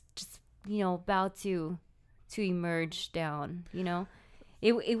just you know about to emerge down, you know.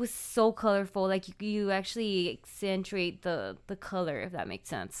 It was so colorful, like you actually accentuate the color, if that makes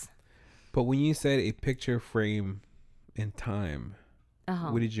sense. But when you said a picture frame in time,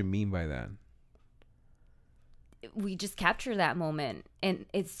 what did you mean by that? We just capture that moment and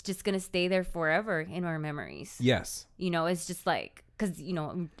it's just going to stay there forever in our memories. Yes. You know, it's just like, because, you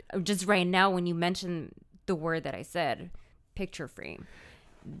know, just right now when you mention the word that I said, picture frame,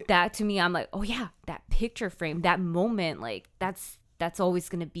 that to me, I'm like, oh yeah, that picture frame, that moment, like that's always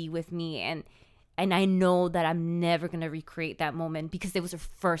going to be with me. And I know that I'm never going to recreate that moment because it was the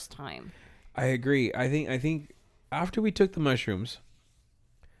first time. I agree. I think after we took the mushrooms,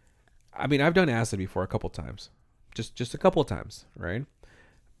 I mean, I've done acid before a couple times. Just a couple of times, right?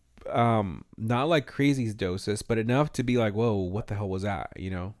 Not like crazy doses, but enough to be like, whoa, what the hell was that? You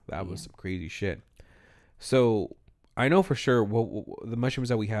know, that was some crazy shit. So I know for sure what the mushrooms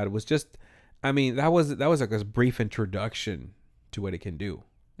that we had was just, I mean, that was like a brief introduction to what it can do.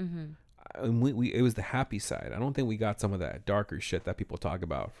 Mm-hmm. And it was the happy side. I don't think we got some of that darker shit that people talk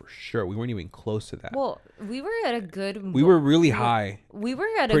about for sure. We weren't even close to that. Well, we were at a good. We were really high. We were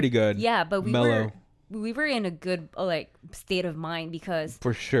at pretty good. Yeah, but mellow. We were in a good like state of mind because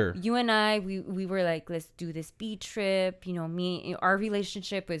for sure you and I we were like, let's do this beach trip, you know. Our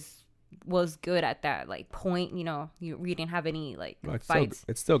relationship was good at that like point, you know. We didn't have any like fights.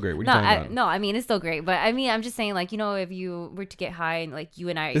 It's still great. What are you talking about? No, I mean it's still great, but I mean I'm just saying, like, you know, if you were to get high and like you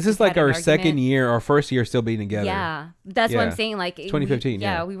and I, this is like our second year, our first year still being together. Yeah, that's what I'm saying. Like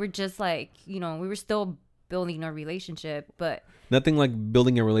 2015. We were just like, you know, we were still building our relationship, but nothing like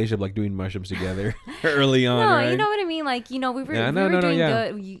building a relationship like doing mushrooms together early on. No, right? you know what I mean? Like, you know, we were doing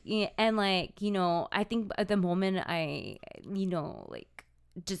good. And like, you know, I think at the moment I, you know, like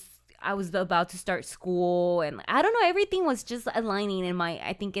just, I was about to start school and I don't know, everything was just aligning in my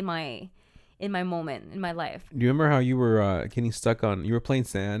moment in my life. Do you remember how you were getting stuck on, you were playing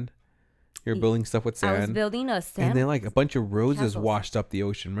sand? You were building stuff with sand. I was building a sand. And then like a bunch of roses washed up the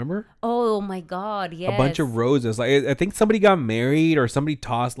ocean, remember? Oh my God, yes. A bunch of roses. Like I think somebody got married or somebody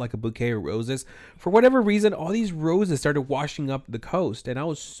tossed like a bouquet of roses. For whatever reason, all these roses started washing up the coast. And I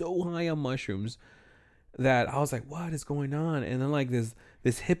was so high on mushrooms that I was like, what is going on? And then like this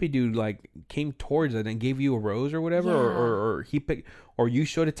hippie dude like came towards it and gave you a rose or whatever. Yeah. Or he picked, or you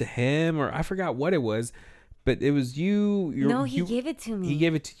showed it to him, or I forgot what it was. But it was you. He gave it to me. He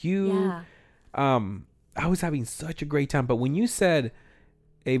gave it to you. Yeah. I was having such a great time. But when you said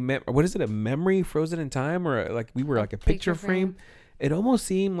a memory frozen in time, or like we were like a picture frame, it almost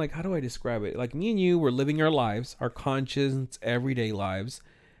seemed like, how do I describe it? Like me and you were living our lives, our conscious everyday lives,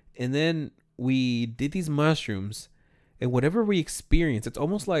 and then we did these mushrooms, and whatever we experienced, it's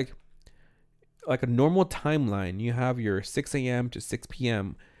almost like a normal timeline. You have your 6 a.m. to 6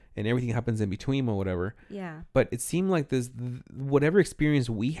 p.m. and everything happens in between or whatever. Yeah. But it seemed like whatever experience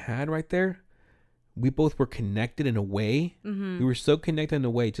we had right there, we both were connected in a way. Mm-hmm. We were so connected in a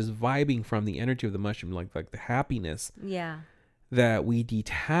way, just vibing from the energy of the mushroom, like the happiness. Yeah. That we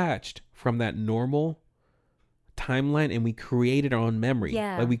detached from that normal timeline and we created our own memory.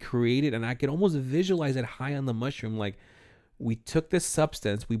 Yeah. Like we created, and I could almost visualize it high on the mushroom. Like we took this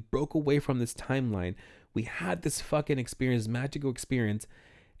substance, we broke away from this timeline. We had this fucking experience, magical experience.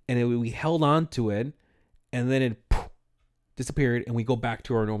 And we held on to it, and then it disappeared, and we go back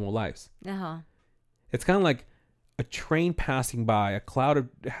to our normal lives. Uh-huh. It's kind of like a train passing by, a cloud of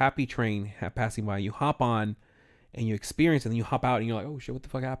happy train passing by. You hop on and you experience it, and then you hop out and you're like, oh shit, what the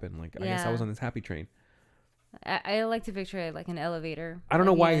fuck happened? Like, I guess I was on this happy train. I like to picture it like an elevator. I don't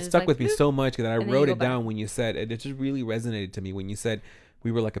know why it stuck with me so much that I wrote it down back. when you said it. It just really resonated to me when you said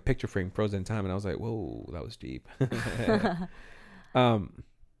we were like a picture frame frozen in time, and I was like, whoa, that was deep. I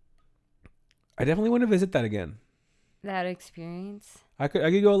definitely want to visit that again. That experience. I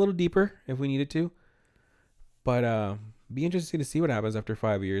could go a little deeper if we needed to, but be interesting to see what happens after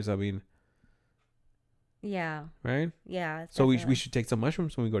 5 years. I mean, yeah, right? Yeah. So we should take some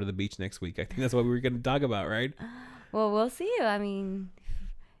mushrooms when we go to the beach next week. I think that's what we were going to talk about, right? Well, we'll see. I mean,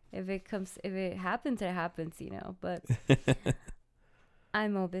 if it happens, it happens, you know. But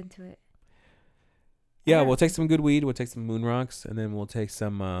I'm open to it. Yeah, we'll take some good weed. We'll take some moon rocks, and then we'll take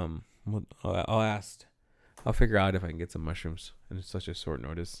some. I'll figure out if I can get some mushrooms in such a short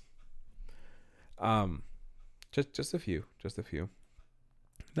notice. Just a few.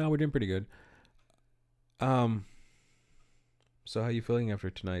 No, we're doing pretty good. So how you feeling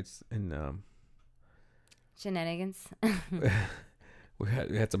after tonight's shenanigans? we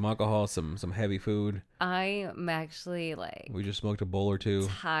had some alcohol, some heavy food. I'm actually like. We just smoked a bowl or two.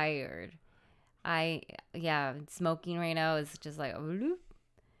 Tired. Smoking right now is just like.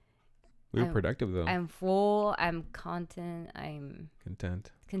 We were productive though. I'm full. I'm content. I'm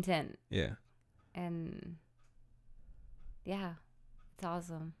content. Yeah. And yeah, it's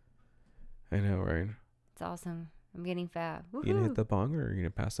awesome. I know, right? It's awesome. I'm getting fat. Woo-hoo. You gonna hit the bong or are you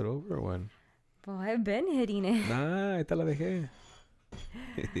gonna pass it over or what? Well, I've been hitting it. Nah, ahí te la dejé.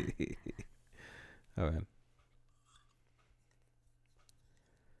 Oh man.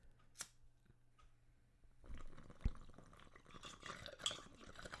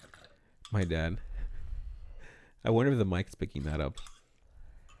 My dad. I wonder if the mic's picking that up.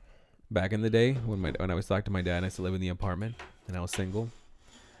 Back in the day, when I was talking to my dad, I used to live in the apartment, and I was single.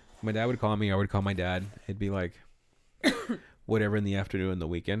 My dad would call me, I would call my dad. It'd be like, whatever in the afternoon, the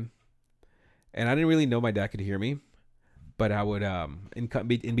weekend. And I didn't really know my dad could hear me, but I would,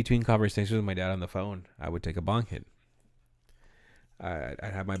 in between conversations with my dad on the phone, I would take a bong hit. I'd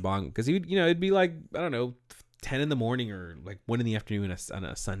have my bong, because he would, it'd be like, I don't know, 10 in the morning or like 1 in the afternoon on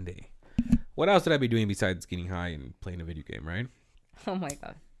a Sunday. What else did I be doing besides getting high and playing a video game, right? Oh my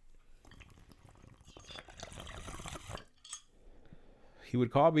God. He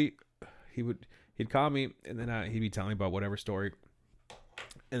would call me. He'd call me, and then he'd be telling me about whatever story,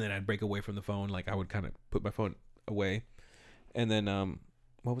 and then I'd break away from the phone. Like I would kind of put my phone away, and then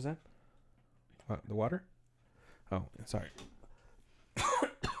what was that? The water? Oh, sorry.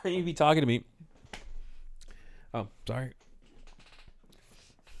 He'd be talking to me. Oh, sorry.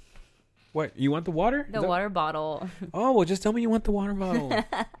 What? You want the water? The water bottle. Oh, well, just tell me you want the water bottle.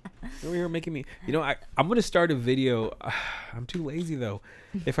 You're here making me. I'm going to start a video. I'm too lazy, though.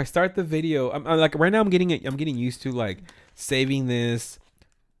 If I start the video, I'm like, right now I'm getting used to, like, saving this,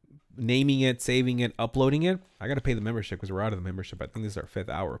 naming it, saving it, uploading it. I got to pay the membership because we're out of the membership. I think this is our 5th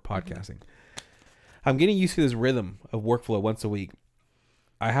hour of podcasting. I'm getting used to this rhythm of workflow once a week.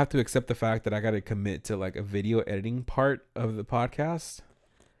 I have to accept the fact that I got to commit to, like, a video editing part of the podcast.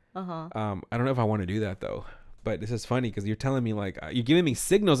 Uh-huh. I don't know if I want to do that though, but this is funny because you're telling me like you're giving me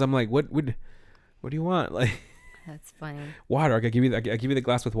signals. I'm like, what do you want? Like, that's funny. Water. I give you the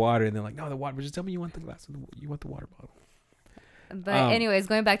glass with water, and they're like, no, the water. But just tell me you want the glass. You want the water bottle. But anyways,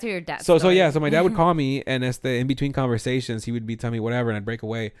 going back to your dad. So my dad would call me, and as in between conversations, he would be telling me whatever, and I'd break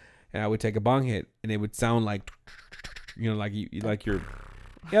away, and I would take a bong hit, and it would sound like, like you're,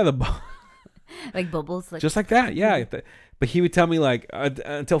 the bong. Like bubbles, like just like that, yeah. But he would tell me like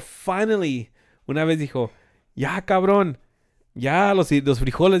until finally, una vez dijo, ya cabrón, ya los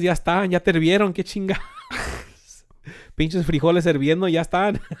frijoles ya están, ya te hirvieron, qué chingados. Pinches frijoles hirviendo, ya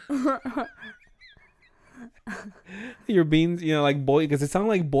están. Your beans, like boil, because it sounded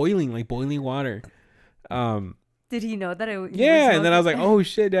like boiling water. Did he know that it? Yeah, and then I was like, oh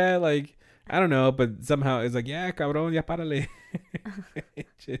shit, Dad, like I don't know, but somehow it's like, yeah, cabrón, ya párale.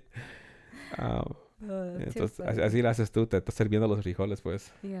 Shit. Entonces, así lo haces tú, te estás sirviendo los frijoles,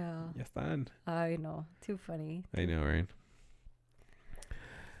 pues. Yeah. Ya están. I know. Too funny. I know, right?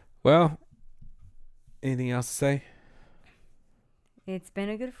 Well, anything else to say? It's been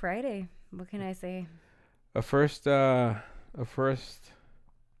a good Friday. What can I say? A first day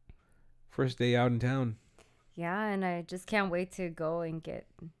out in town. Yeah, and I just can't wait to go and get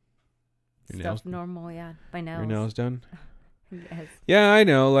stuff normal. Yeah, my nails. Your nails done? Yes. Yeah, I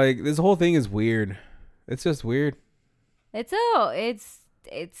know. Like this whole thing is weird. It's just weird. It's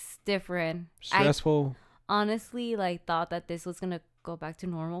different. Stressful. I honestly thought that this was gonna go back to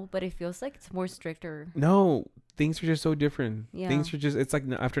normal, but it feels like it's more stricter. No, things are just so different. Yeah. Things are just, it's like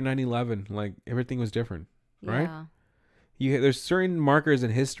after 9/11, like everything was different, right? Yeah. There's certain markers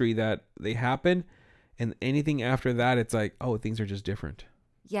in history that they happen, and anything after that, it's like, oh, things are just different.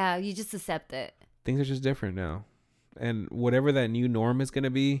 Yeah, you just accept it. Things are just different now. And whatever that new norm is going to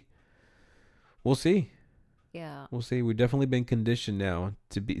be, we'll see. Yeah. We'll see. We've definitely been conditioned now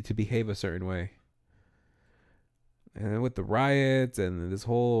to behave a certain way. And then with the riots and this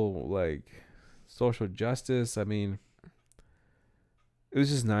whole like social justice, I mean, it was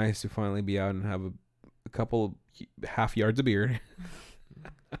just nice to finally be out and have a couple half yards of beer.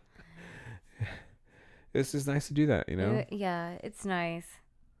 It's just nice to do that, you know? Yeah, it's nice.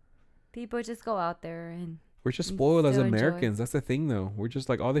 People just go out there and we're just spoiled as still Americans. enjoy. That's the thing, though. We're just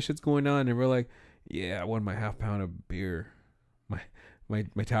like, all this shit's going on, and we're like, yeah, I want my half pound of beer, my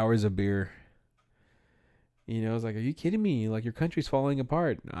towers of beer. You know, it's like, are you kidding me? Like, your country's falling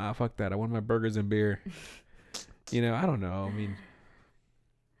apart. Ah, fuck that. I want my burgers and beer. You know, I don't know. I mean,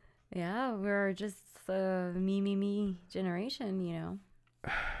 yeah, we're just me generation, you know.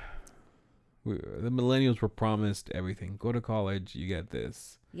 the millennials were promised everything. Go to college, you get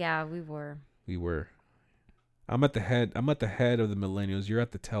this. Yeah, we were. We were. I'm at the head of the millennials. You're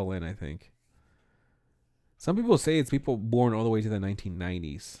at the tail end, I think. Some people say it's people born all the way to the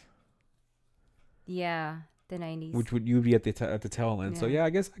 1990s. Yeah, the 90s. Which would you be at the tail end? Yeah. So yeah, I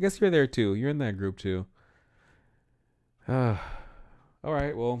guess you're there too. You're in that group too. All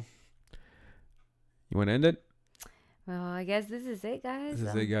right. Well, you want to end it? Well, I guess this is it, guys. This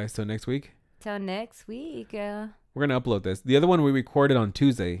is it, guys. Till next week. Till next week. We're gonna upload this. The other one we recorded on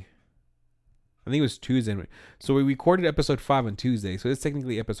Tuesday. I think it was Tuesday. So we recorded episode 5 on Tuesday. So it's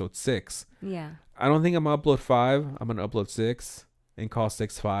technically episode 6. Yeah. I don't think I'm gonna upload 5. I'm gonna upload 6 and call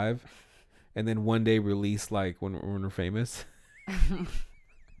 6 5, and then one day release like when we're famous.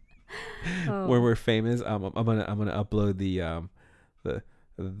 Oh. When we're famous, I'm gonna upload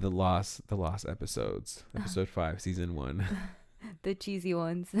the lost episodes. Episode 5, season 1. The cheesy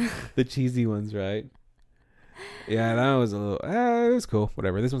ones. The cheesy ones, right? Yeah, that was a little. It was cool.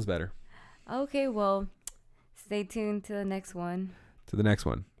 Whatever. This one's better. Okay, well, stay tuned to the next one. To the next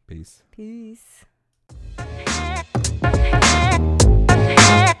one. Peace. Peace.